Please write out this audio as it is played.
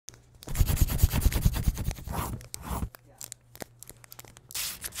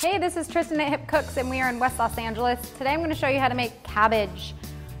Hey, this is Tristan at Hip Cooks and we are in West Los Angeles. Today I'm going to show you how to make cabbage.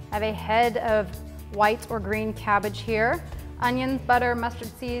 I have a head of white or green cabbage here, onions, butter, mustard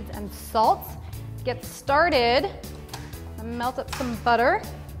seeds, and salt. Get started, melt up some butter.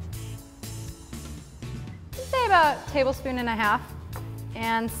 Say about a tablespoon and a half,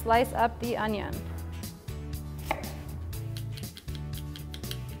 and slice up the onion.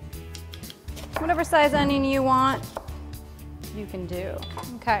 Whatever size onion you want, you can do.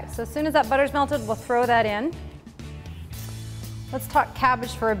 Okay, so as soon as that butter's melted, we'll throw that in. Let's talk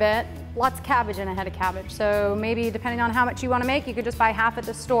cabbage for a bit. Lots of cabbage in a head of cabbage, so maybe depending on how much you want to make, you could just buy half at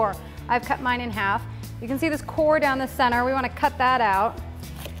the store. I've cut mine in half. You can see this core down the center. We want to cut that out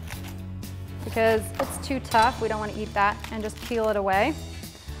because it's too tough. We don't want to eat that, and just peel it away.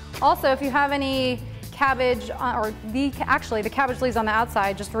 Also, if you have any cabbage, or actually the cabbage leaves on the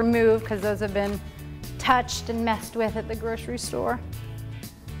outside, just remove because those have been touched and messed with at the grocery store.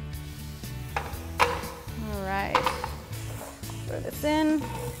 All right, throw this in.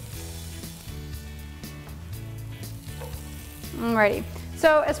 Alrighty,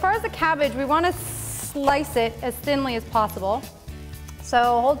 so as far as the cabbage, we want to slice it as thinly as possible.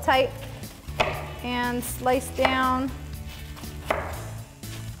 So hold tight and slice down.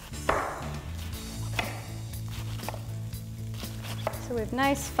 So we have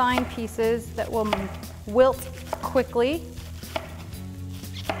nice fine pieces that will wilt quickly.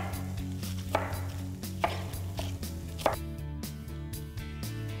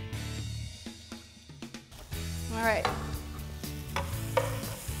 All right.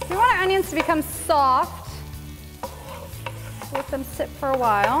 We want our onions to become soft. Let them sit for a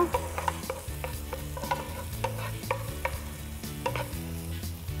while.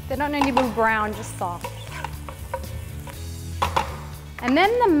 They don't need to be brown, just soft. And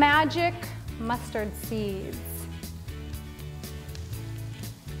then the magic mustard seeds.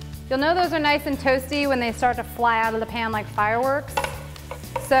 You'll know those are nice and toasty when they start to fly out of the pan like fireworks.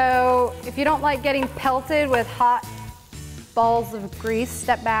 So if you don't like getting pelted with hot balls of grease,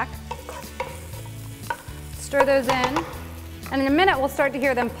 step back. Stir those in. And in a minute, we'll start to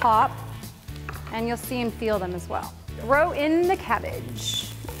hear them pop, and you'll see and feel them as well. Throw in the cabbage.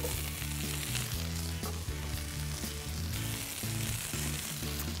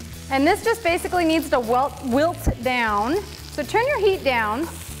 And this just basically needs to wilt down. So turn your heat down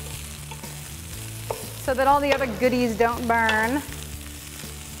so that all the other goodies don't burn.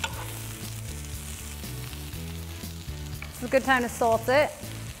 This is a good time to salt it.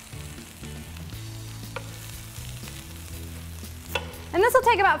 And this will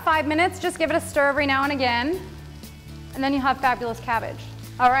take about 5 minutes. Just give it a stir every now and again, and then you'll have fabulous cabbage.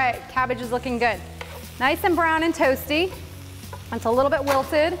 All right, cabbage is looking good. Nice and brown and toasty. It's a little bit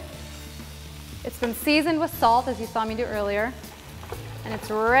wilted. It's been seasoned with salt, as you saw me do earlier, and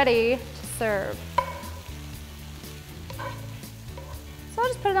it's ready to serve. So I'll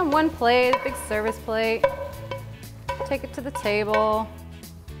just put it on one plate, a big service plate. Take it to the table.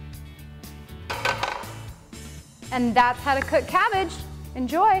 And that's how to cook cabbage.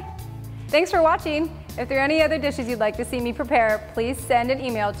 Enjoy. Thanks for watching. If there are any other dishes you'd like to see me prepare, please send an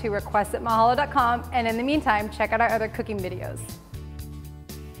email to request@mahalo.com, and in the meantime, check out our other cooking videos.